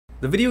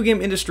The video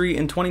game industry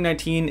in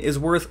 2019 is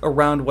worth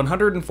around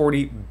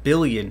 140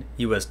 billion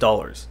US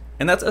dollars,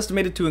 and that's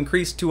estimated to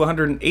increase to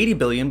 180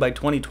 billion by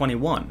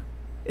 2021.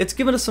 It's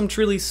given us some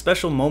truly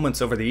special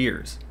moments over the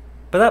years.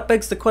 But that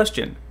begs the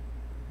question,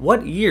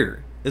 what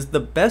year is the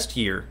best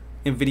year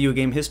in video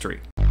game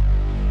history?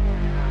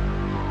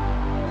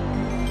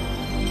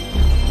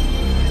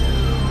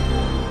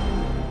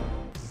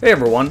 Hey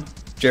everyone,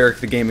 Jarek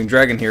the Gaming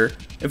Dragon here.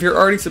 If you're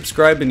already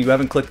subscribed and you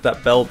haven't clicked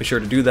that bell, be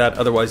sure to do that,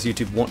 otherwise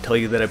YouTube won't tell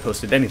you that I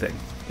posted anything.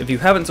 If you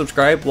haven't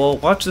subscribed, well,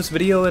 watch this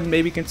video and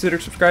maybe consider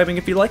subscribing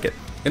if you like it.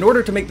 In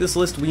order to make this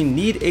list, we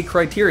need a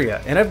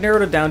criteria, and I've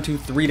narrowed it down to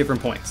 3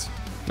 different points.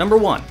 Number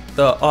 1,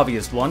 the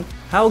obvious one,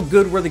 how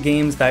good were the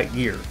games that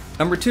year?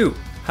 Number 2,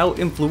 how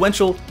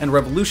influential and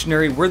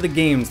revolutionary were the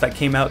games that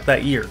came out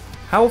that year?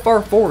 How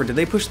far forward did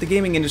they push the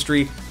gaming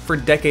industry for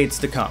decades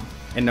to come?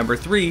 And number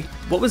 3,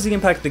 what was the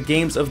impact the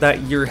games of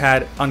that year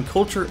had on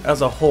culture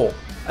as a whole?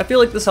 I feel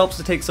like this helps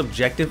to take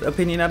subjective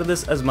opinion out of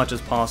this as much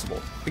as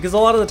possible, because a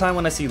lot of the time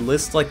when I see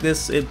lists like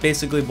this, it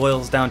basically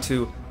boils down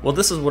to, well,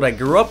 this is what I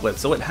grew up with,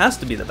 so it has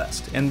to be the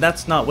best, and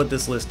that's not what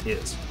this list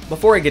is.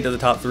 Before I get to the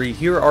top 3,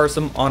 here are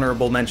some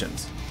honorable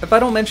mentions. If I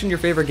don't mention your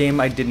favorite game,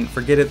 I didn't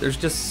forget it. There's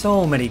just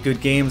so many good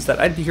games that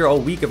I'd be here all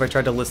week if I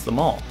tried to list them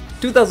all.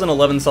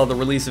 2011 saw the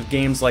release of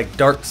games like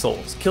Dark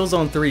Souls,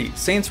 Killzone 3,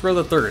 Saints Row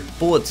the Third,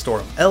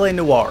 Bulletstorm, LA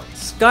Noire,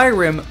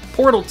 Skyrim,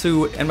 Portal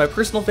 2, and my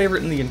personal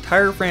favorite in the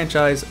entire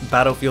franchise,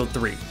 Battlefield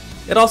 3.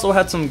 It also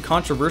had some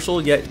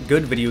controversial yet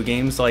good video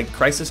games like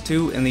Crysis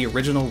 2 and the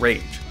original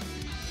Rage.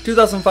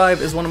 2005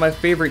 is one of my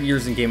favorite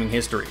years in gaming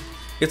history.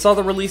 It saw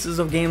the releases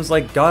of games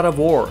like God of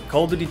War,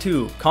 Call of Duty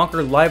 2,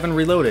 Conquer Live and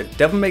Reloaded,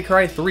 Devil May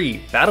Cry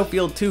 3,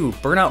 Battlefield 2,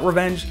 Burnout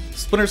Revenge,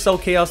 Splinter Cell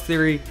Chaos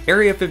Theory,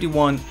 Area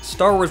 51,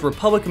 Star Wars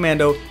Republic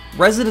Commando,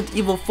 Resident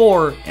Evil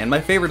 4, and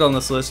my favorite on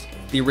this list,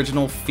 the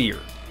original Fear.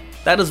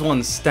 That is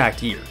one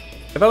stacked year.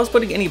 If I was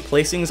putting any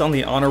placings on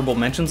the honorable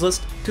mentions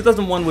list,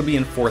 2001 would be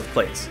in 4th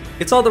place.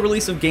 It saw the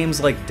release of games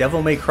like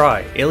Devil May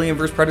Cry, Alien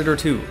vs Predator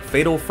 2,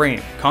 Fatal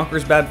Frame,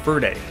 Conker's Bad Fur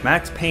Day,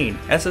 Max Payne,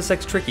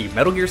 SSX Tricky,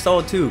 Metal Gear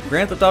Solid 2,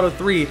 Grand Theft Auto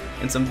 3,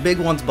 and some big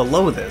ones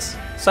below this.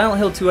 Silent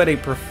Hill 2 had a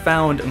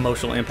profound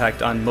emotional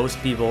impact on most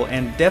people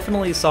and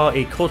definitely saw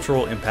a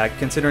cultural impact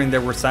considering there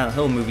were Silent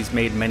Hill movies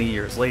made many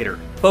years later.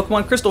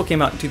 Pokemon Crystal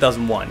came out in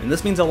 2001, and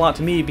this means a lot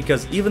to me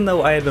because even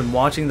though I had been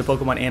watching the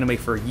Pokemon anime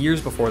for years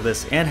before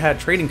this and had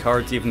trading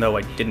cards even though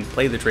I didn't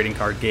play the trading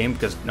card game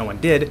because no one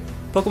did,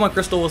 Pokemon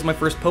Crystal was my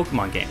first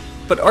Pokemon game.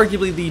 But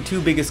arguably the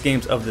 2 biggest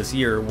games of this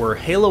year were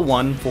Halo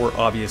 1 for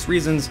obvious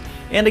reasons,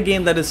 and a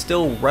game that is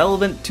still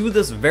relevant to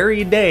this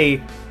very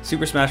day,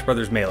 Super Smash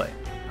Bros. Melee.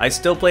 I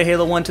still play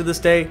Halo 1 to this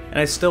day, and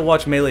I still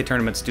watch Melee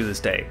tournaments to this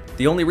day.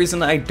 The only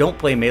reason I don't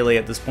play Melee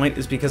at this point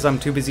is because I'm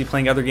too busy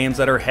playing other games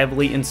that are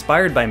heavily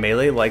inspired by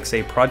Melee, like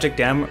say Project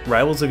M,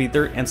 Rivals of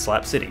Aether, and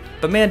Slap City.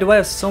 But man, do I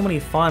have so many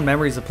fond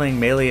memories of playing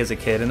Melee as a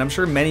kid, and I'm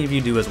sure many of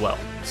you do as well.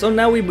 So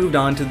now we moved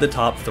on to the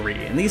top 3,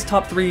 and these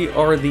top 3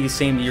 are the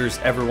same years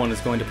everyone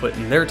is going to put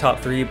in their top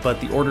 3, but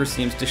the order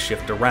seems to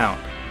shift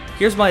around.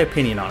 Here's my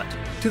opinion on it.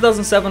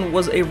 2007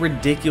 was a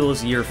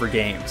ridiculous year for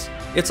games.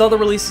 It saw the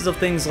releases of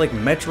things like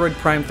Metroid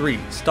Prime 3,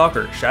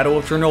 Stalker, Shadow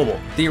of Chernobyl,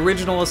 the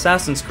original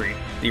Assassin's Creed,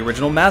 the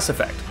original Mass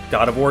Effect,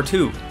 God of War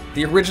 2,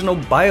 the original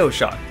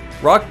BioShock,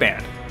 Rock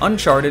Band,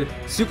 Uncharted,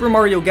 Super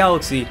Mario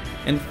Galaxy,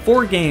 and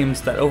 4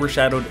 games that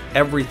overshadowed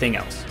everything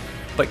else.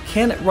 But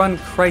can it run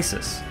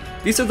Crysis?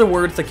 These are the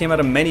words that came out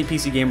of many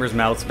PC gamers'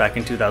 mouths back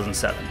in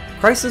 2007.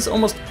 Crysis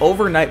almost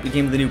overnight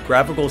became the new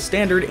graphical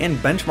standard and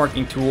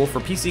benchmarking tool for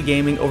PC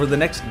gaming over the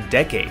next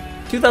decade.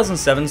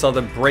 2007 saw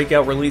the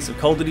breakout release of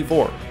Call of Duty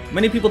 4.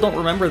 Many people don't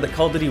remember that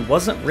Call of Duty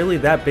wasn't really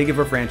that big of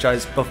a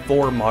franchise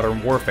before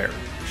Modern Warfare.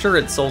 Sure,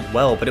 it sold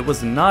well, but it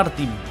was not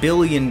the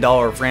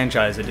billion-dollar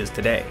franchise it is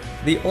today.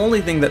 The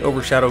only thing that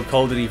overshadowed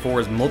Call of Duty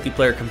 4's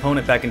multiplayer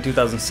component back in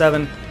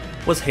 2007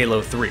 was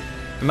Halo 3.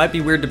 It might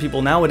be weird to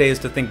people nowadays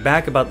to think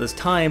back about this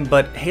time,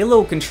 but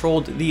Halo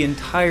controlled the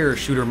entire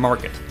shooter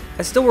market.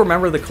 I still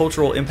remember the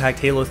cultural impact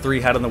Halo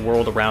 3 had on the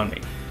world around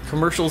me.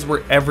 Commercials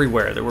were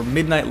everywhere. There were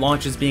midnight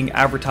launches being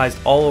advertised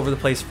all over the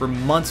place for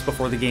months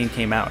before the game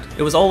came out.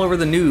 It was all over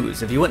the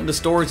news. If you went into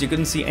stores, you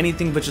couldn't see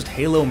anything but just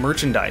Halo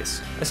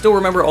merchandise. I still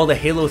remember all the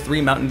Halo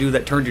 3 Mountain Dew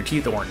that turned your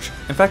teeth orange.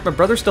 In fact, my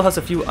brother still has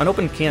a few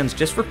unopened cans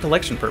just for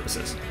collection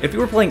purposes. If you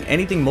were playing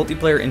anything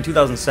multiplayer in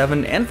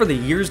 2007 and for the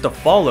years to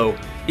follow,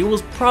 it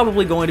was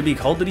probably going to be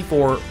Call of Duty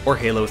 4 or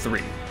Halo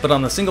 3. But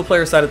on the single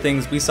player side of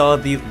things, we saw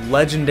the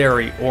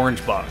legendary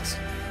Orange Box.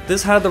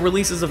 This had the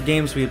releases of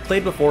games we had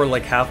played before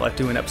like Half-Life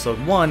 2 and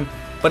Episode 1,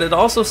 but it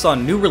also saw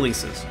new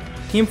releases.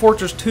 Team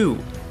Fortress 2,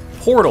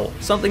 Portal,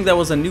 something that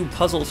was a new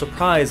puzzle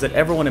surprise that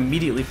everyone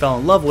immediately fell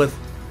in love with,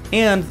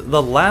 and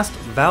the last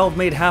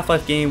Valve-made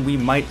Half-Life game we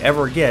might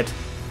ever get,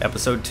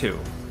 Episode 2.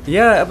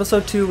 Yeah,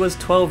 Episode 2 was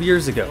 12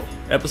 years ago.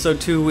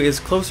 Episode 2 is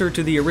closer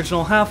to the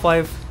original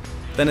Half-Life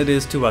than it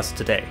is to us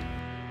today.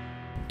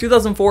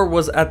 2004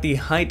 was at the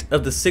height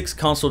of the 6th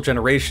console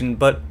generation,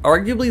 but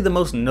arguably the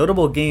most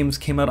notable games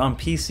came out on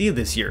PC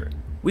this year.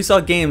 We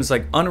saw games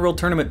like Unreal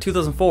Tournament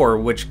 2004,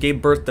 which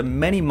gave birth to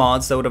many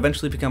mods that would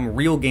eventually become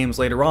real games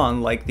later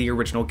on, like the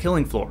original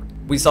Killing Floor.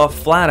 We saw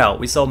Flatout,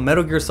 we saw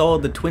Metal Gear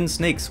Solid The Twin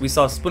Snakes, we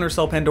saw Splinter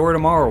Cell Pandora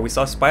Tomorrow, we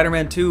saw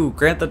Spider-Man 2,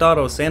 Grand Theft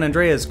Auto, San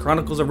Andreas,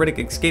 Chronicles of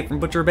Riddick Escape from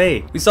Butcher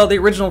Bay. We saw the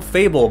original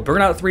Fable,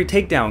 Burnout 3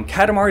 Takedown,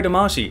 Katamari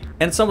Damacy,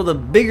 and some of the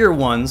bigger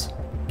ones,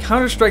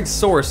 Counter-Strike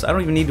Source, I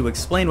don't even need to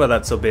explain why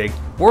that's so big.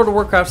 World of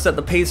Warcraft set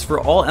the pace for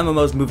all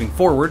MMOs moving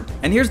forward,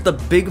 and here's the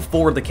big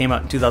four that came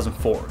out in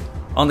 2004.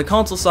 On the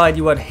console side,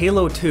 you had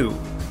Halo 2.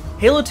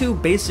 Halo 2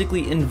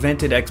 basically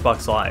invented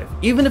Xbox Live.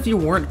 Even if you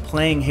weren't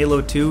playing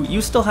Halo 2, you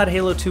still had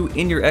Halo 2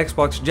 in your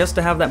Xbox just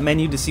to have that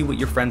menu to see what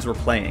your friends were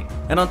playing.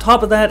 And on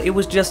top of that, it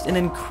was just an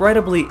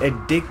incredibly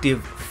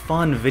addictive,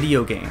 fun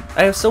video game.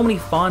 I have so many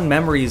fond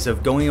memories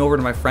of going over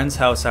to my friend's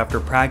house after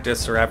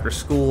practice or after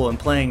school and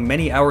playing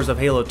many hours of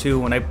Halo 2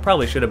 when I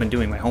probably should have been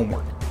doing my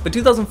homework. But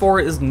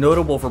 2004 is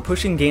notable for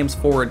pushing games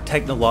forward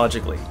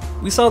technologically.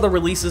 We saw the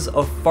releases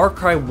of Far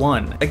Cry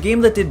 1, a game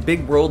that did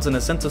big worlds in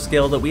a sense of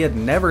scale that we had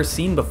never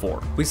seen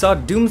before. We saw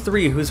Doom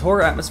 3, whose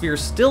horror atmosphere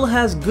still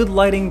has good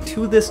lighting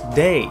to this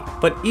day,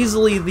 but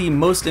easily the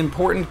most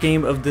important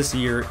game of this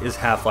year is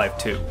Half-Life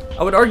 2.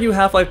 I would argue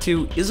Half-Life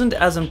 2 isn't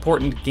as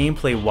important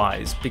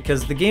gameplay-wise,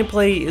 because the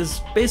gameplay is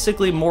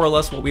basically more or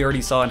less what we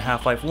already saw in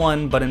Half-Life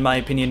 1, but in my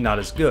opinion not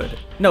as good.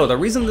 No, the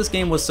reason this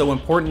game was so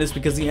important is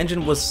because the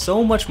engine was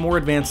so much more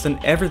advanced than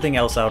everything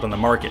else out on the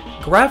market.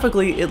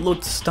 Graphically, it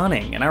looked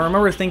stunning, and I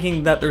remember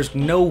thinking that there's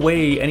no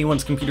way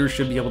anyone's computer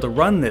should be able to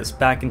run this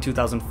back in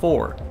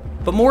 2004.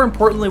 But more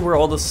importantly were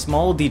all the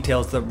small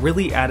details that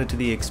really added to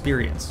the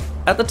experience.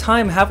 At the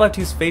time, Half-Life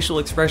 2's facial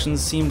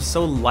expressions seemed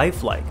so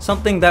lifelike,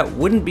 something that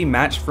wouldn't be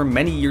matched for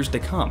many years to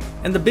come.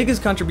 And the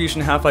biggest contribution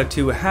Half-Life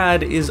 2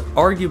 had is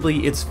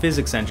arguably its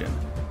physics engine.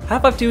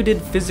 Half-Life 2 did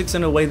physics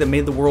in a way that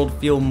made the world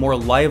feel more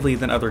lively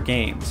than other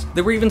games.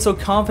 They were even so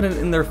confident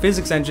in their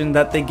physics engine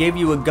that they gave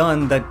you a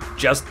gun that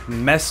just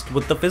messed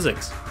with the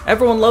physics.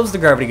 Everyone loves the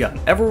gravity gun.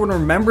 Everyone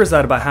remembers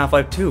that about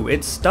Half-Life 2.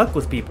 It stuck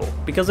with people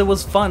because it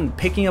was fun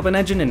picking up an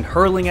engine and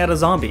hurling at a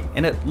zombie,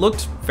 and it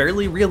looked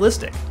fairly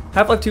realistic.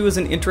 Half-Life 2 is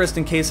an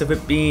interesting case of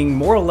it being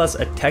more or less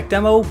a tech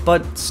demo,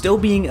 but still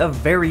being a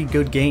very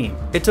good game.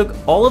 It took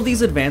all of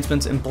these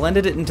advancements and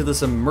blended it into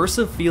this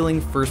immersive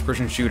feeling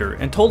first-person shooter,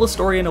 and told a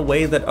story in a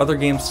way that other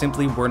games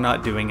simply were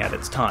not doing at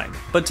its time.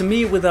 But to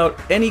me, without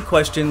any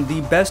question,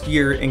 the best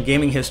year in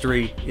gaming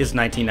history is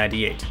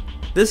 1998.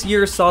 This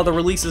year saw the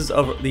releases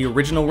of the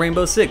original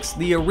Rainbow Six,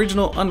 the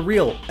original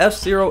Unreal,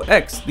 F-Zero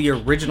X, the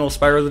original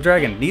Spyro the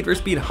Dragon, Need for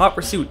Speed Hot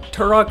Pursuit,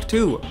 Turok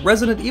 2,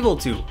 Resident Evil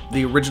 2,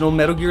 the original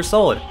Metal Gear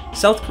Solid,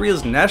 South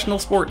Korea's national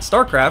sport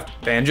StarCraft,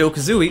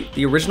 Banjo-Kazooie,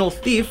 the original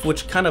Thief,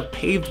 which kind of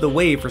paved the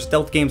way for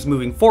stealth games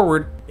moving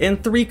forward,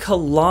 and 3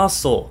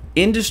 colossal,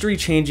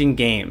 industry-changing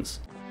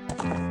games.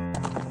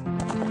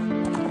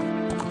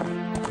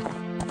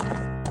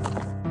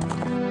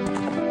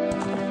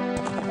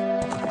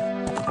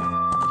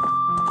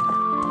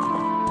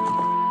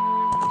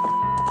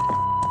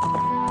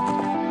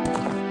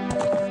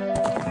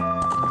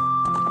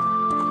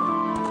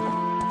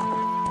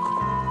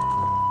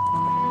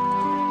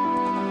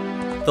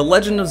 The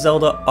Legend of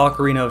Zelda: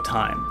 Ocarina of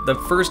Time, the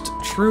first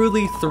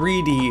truly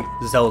 3D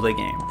Zelda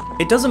game.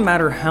 It doesn't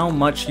matter how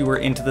much you are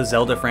into the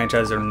Zelda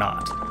franchise or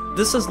not.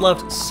 This has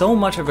left so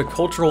much of a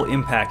cultural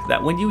impact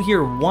that when you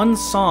hear one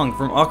song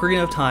from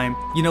Ocarina of Time,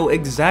 you know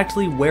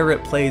exactly where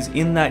it plays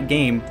in that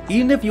game,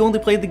 even if you only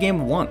played the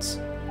game once.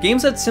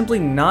 Games had simply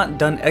not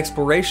done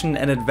exploration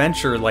and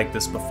adventure like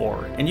this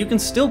before, and you can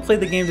still play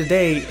the game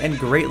today and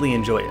greatly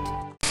enjoy it.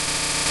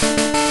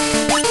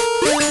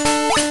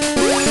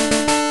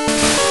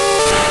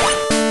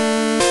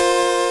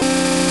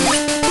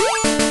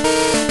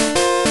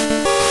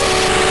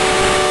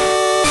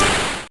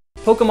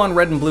 Pokemon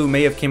Red and Blue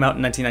may have came out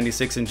in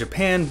 1996 in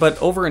Japan,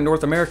 but over in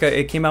North America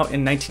it came out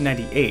in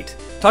 1998.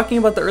 Talking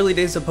about the early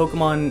days of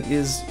Pokemon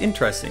is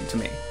interesting to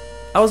me.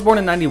 I was born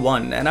in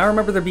 91, and I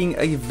remember there being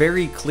a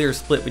very clear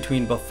split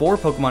between before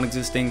Pokemon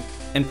existing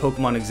and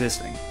Pokemon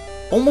existing.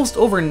 Almost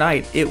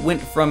overnight, it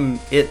went from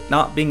it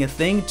not being a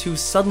thing to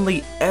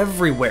suddenly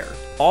everywhere.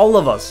 All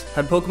of us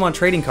had Pokemon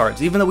trading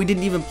cards, even though we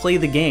didn't even play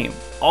the game.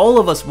 All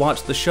of us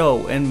watched the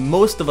show, and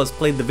most of us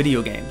played the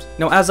video games.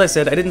 Now, as I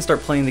said, I didn't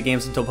start playing the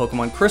games until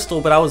Pokemon Crystal,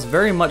 but I was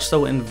very much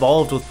so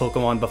involved with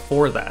Pokemon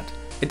before that.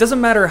 It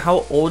doesn't matter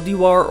how old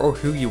you are or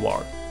who you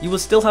are, you will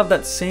still have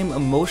that same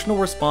emotional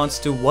response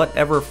to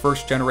whatever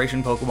first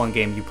generation Pokemon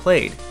game you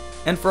played.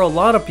 And for a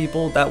lot of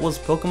people, that was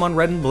Pokemon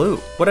Red and Blue.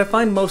 What I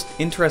find most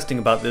interesting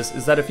about this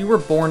is that if you were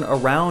born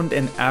around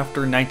and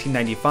after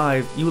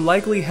 1995, you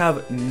likely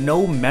have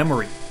no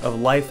memory of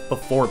life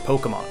before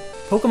Pokemon.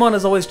 Pokemon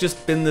has always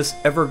just been this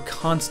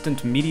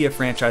ever-constant media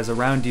franchise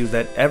around you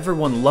that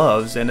everyone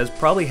loves and has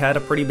probably had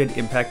a pretty big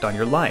impact on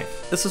your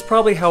life. This is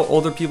probably how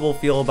older people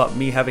feel about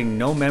me having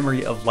no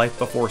memory of life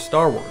before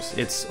Star Wars.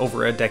 It's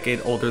over a decade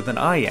older than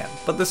I am,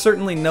 but there's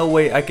certainly no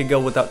way I could go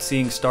without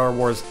seeing Star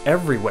Wars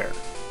everywhere.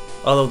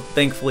 Although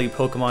thankfully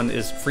Pokemon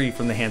is free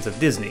from the hands of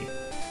Disney.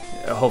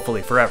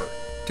 Hopefully forever.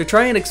 To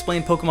try and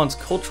explain Pokemon's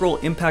cultural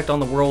impact on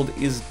the world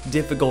is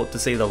difficult to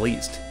say the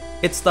least.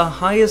 It's the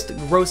highest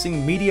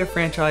grossing media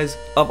franchise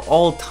of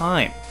all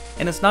time,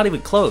 and it's not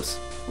even close.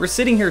 We're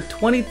sitting here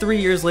 23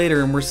 years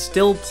later and we're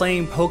still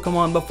playing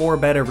Pokemon before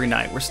bed every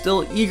night. We're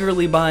still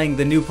eagerly buying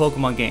the new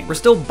Pokemon game. We're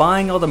still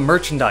buying all the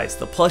merchandise,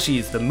 the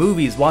plushies, the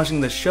movies, watching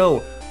the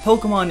show.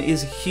 Pokemon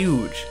is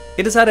huge.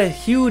 It has had a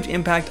huge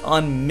impact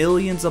on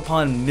millions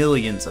upon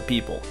millions of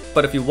people.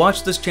 But if you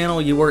watch this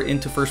channel, you are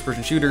into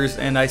first-person shooters,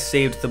 and I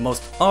saved the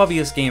most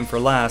obvious game for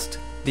last,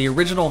 the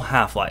original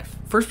Half-Life.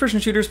 First-person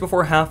shooters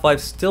before Half-Life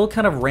still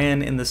kind of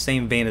ran in the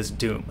same vein as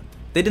Doom.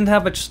 They didn't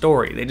have much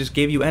story, they just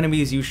gave you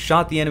enemies, you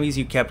shot the enemies,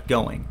 you kept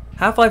going.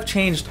 Half-Life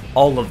changed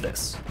all of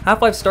this.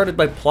 Half-Life started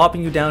by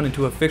plopping you down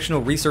into a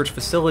fictional research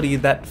facility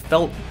that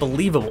felt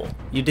believable.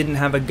 You didn't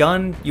have a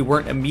gun, you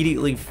weren't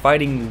immediately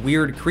fighting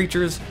weird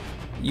creatures,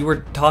 you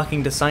were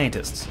talking to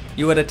scientists.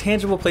 You had a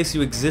tangible place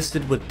you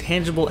existed with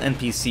tangible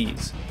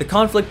NPCs. The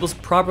conflict was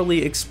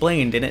properly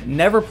explained and it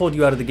never pulled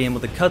you out of the game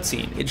with a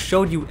cutscene. It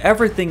showed you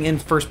everything in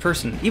first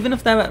person, even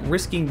if that meant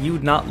risking you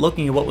not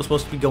looking at what was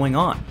supposed to be going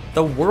on.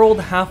 The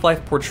world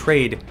Half-Life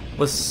portrayed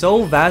was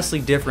so vastly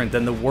different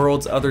than the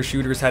worlds other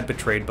shooters had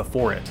portrayed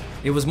before it.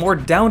 It was more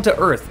down to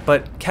earth,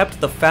 but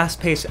kept the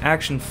fast-paced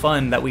action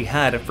fun that we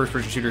had at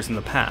first-person shooters in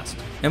the past.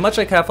 And much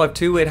like Half-Life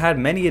 2, it had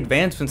many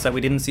advancements that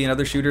we didn't see in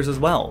other shooters as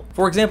well.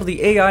 For example,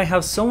 the AI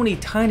have so many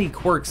tiny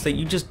quirks that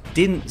you just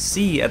didn't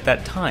see at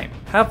that time.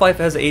 Half-Life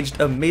has aged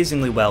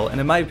amazingly well,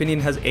 and in my opinion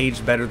has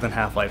aged better than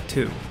Half-Life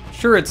 2.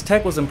 Sure, its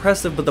tech was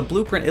impressive, but the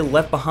blueprint it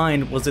left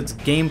behind was its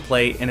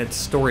gameplay and its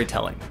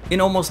storytelling. In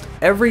almost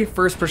every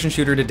first-person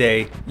shooter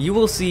today, you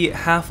will see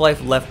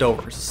Half-Life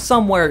leftovers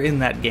somewhere in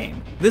that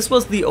game. This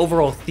was the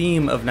overall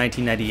theme of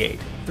 1998.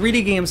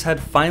 3D games had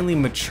finally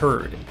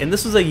matured, and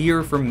this was a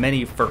year for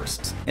many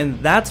firsts. And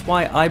that's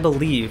why I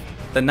believe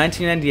that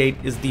 1998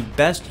 is the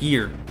best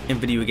year in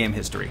video game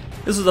history.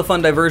 This is a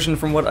fun diversion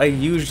from what I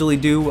usually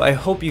do. I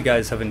hope you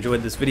guys have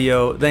enjoyed this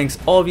video. Thanks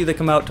all of you that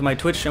come out to my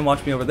Twitch and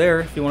watch me over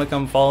there. If you want to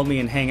come follow me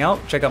and hang out,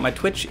 check out my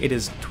Twitch. It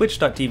is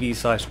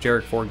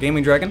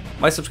twitch.tv/Jarek4GamingDragon.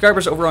 My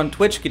subscribers over on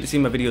Twitch get to see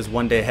my videos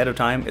one day ahead of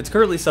time. It's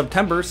currently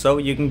September, so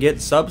you can get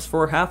subs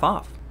for half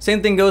off.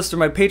 Same thing goes to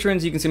my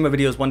patrons. You can see my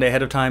videos one day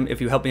ahead of time.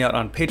 If you help me out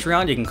on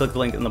Patreon, you can click the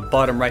link in the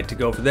bottom right to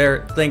go over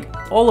there. Thank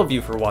all of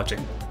you for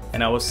watching,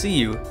 and I will see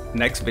you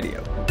next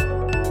video.